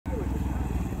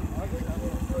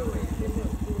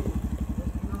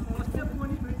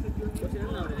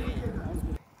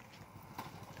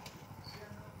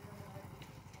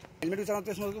Helmet चलाउनु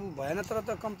त्यसमा भएन तर त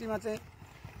कम्तीमा चाहिँ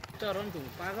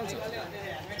पागल छ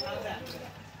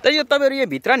त यो तपाईहरु यो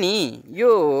भित्र नि यो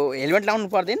हेलमेट लाउनु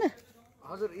पर्दैन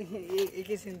हजुर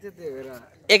एकैछिन चाहिँ त्यही भएर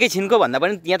एकैछिनको भन्दा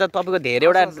पनि यहाँ त तपाईको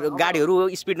धेरैवटा गाडीहरु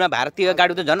स्पिडमा भारतीय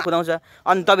गाडी त झन् कुदाउँछ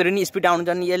अनि तपाईहरु नि स्पिड आउनु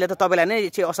झन् यसले त तपाईलाई नै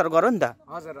चाहिँ असर गर्यो नि त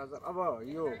हजुर अब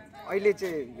यो अहिले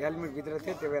चाहिँ हेलमेट भित्र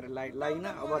थियो त्यही भएर लाइन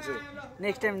अब चाहिँ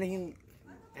नेक्स्ट टाइम देखि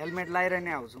हेलमेट लाएर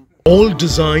नै आउँछौं All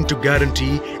designed to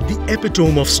guarantee the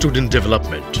epitome of student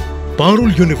development.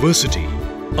 Parul University,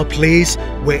 a place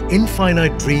where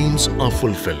infinite dreams are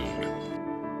fulfilled.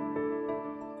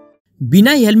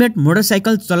 बिना हेलमेट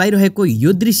मोटरसाइकल चलाइरहेको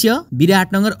यो दृश्य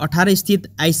विराटनगर 18 स्थित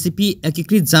आईसीपी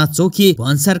एकीकृत जाँच चौकी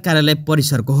भन्सार कार्यालय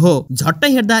परिसरको हो। झट्टै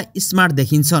हेर्दा स्मार्ट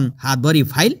देखिन्छन्, हातभरि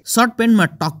फाइल, सर्ट प्यान्टमा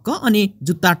टक्क अनि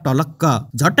जुत्ता टलक्क।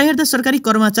 झट्टै हेर्दा सरकारी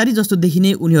कर्मचारी जस्तो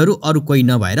देखिने उनीहरू अरु कोही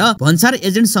नभएर भन्सार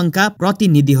एजेन्ट संघका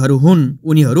प्रतिनिधिहरू हुन्।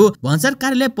 उनीहरू भन्सार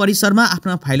कार्यालय परिसरमा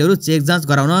आफ्ना फाइलहरू चेक जाँच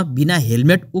गराउन बिना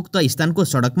हेलमेट उक्त स्थानको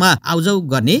सडकमा आउजाउ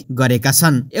गर्ने गरेका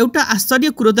छन्। एउटा आश्चर्य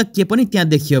कुरो त के पनि त्यहाँ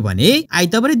देखियो भने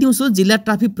आइतबारे दिउँसो जिल्ला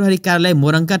ट्राफिक प्रहरी कार्यालय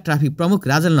मोरङका ट्राफिक प्रमुख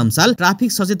राजन लम्साल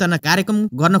ट्राफिक सचेतना कार्यक्रम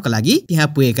गर्नको लागि त्यहाँ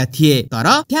पुगेका थिए। तर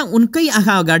त्यहाँ उनकै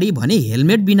आँखा अगाडि भने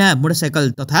हेलमेट बिना मोटरसाइकल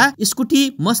तथा स्कुटी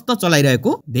मस्त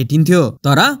चलाइरहेको भेटिन्थ्यो।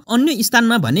 तर अन्य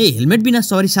स्थानमा भने हेलमेट बिना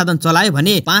सवारी साधन चलायो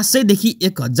भने 500 देखि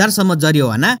 1000 सम्म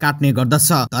जरिवाना काट्ने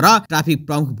गर्दछ। तर ट्राफिक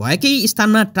प्रमुख भएकै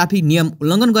स्थानमा ट्राफिक नियम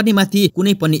उल्लङ्घन गर्नेमाथि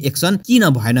कुनै पनि एक्सन किन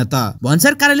भएन त?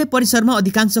 भन्सार कार्यालय परिसरमा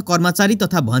अधिकांश कर्मचारी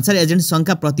तथा भन्सार एजेन्ट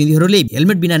संघका प्रतिनिधिहरूले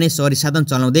हेलमेट बिना नै सवारी साधन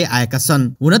चलाउँदै आएका छन्।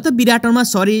 हुन त विराटनगरमा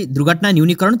सवारी दुर्घटना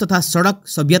न्यूनीकरण तथा सडक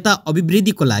सभ्यता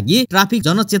अभिवृद्धिको लागि ट्राफिक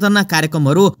जनचेतना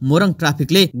कार्यक्रमहरू मोरङ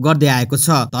ट्राफिकले गर्दै आएको छ।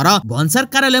 तर भन्सार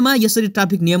कार्यालयमा यसरी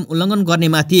ट्राफिक नियम उल्लङ्घन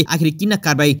गर्नेमाथि आखिर किन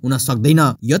कारबाही हुन सक्दैन?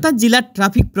 यता जिल्ला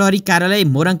ट्राफिक प्रहरी कार्यालय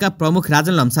मोरङका प्रमुख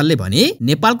राजन लम्सालले भने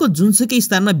नेपालको जुनसुकै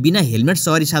स्थानमा बिना हेलमेट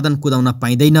सवारी साधन कुदाउन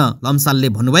पाइँदैन। लम्सालले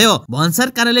भन्नुभयो, भन्सार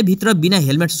कार्यालय भित्र बिना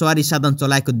हेलमेट सवारी साधन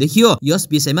चलाएको देखियो। यस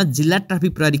विषयमा जिल्ला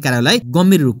ट्राफिक प्रहरी कार्यालय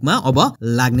गम्भीर रूपमा अब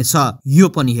लाग्नेछ। यो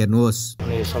पनि हेर्नुहोस्।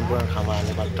 सम्पूर्ण ठाउँमा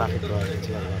नेपाल ट्राफिक प्रहरी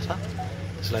चाहिँ गर्छ।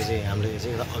 यसलाई चाहिँ हामीले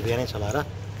चाहिँ एउटा अभियानै चलाएर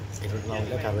हेलमेट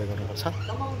नलाउने कारबाही गर्नुपर्छ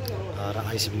र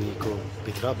आईसीबीको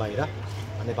भित्र बाहिर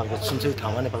नेपालको जुनसुकै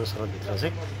ठाउँमा नेपालको सरहदभित्र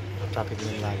चाहिँ ट्राफिक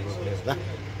नियम लागू गर्दा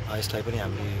यसलाई पनि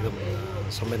हामीले एकदम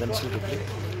संवेदनशील रूपले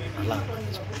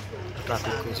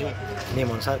ट्राफिकको चाहिँ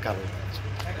नियमअनुसार कारबाही गर्नुपर्छ।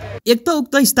 एक त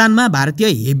उक्त स्थानमा भारतीय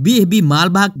हेभी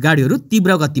मालवाहक गाडीहरू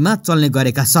तीव्र गतिमा चल्ने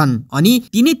गरेका छन् अनि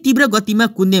तिनै तीव्र गतिमा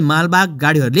कुद्ने मालवाहक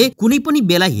गाडीहरूले कुनै पनि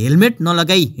बेला हेलमेट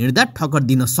नलगाई हिँड्दा ठक्कर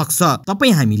दिन सक्छ। तपाई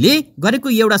हामीले गरेको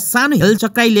एउटा सानो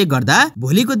हेलचक्राइले गर्दा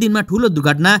भोलिको दिनमा ठूलो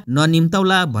दुर्घटना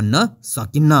ननिम्ताउला भन्न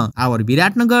सकिन्न। आवर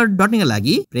विराटनगर डट्नेका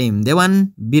लागि प्रेम देवान,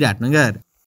 विराटनगर।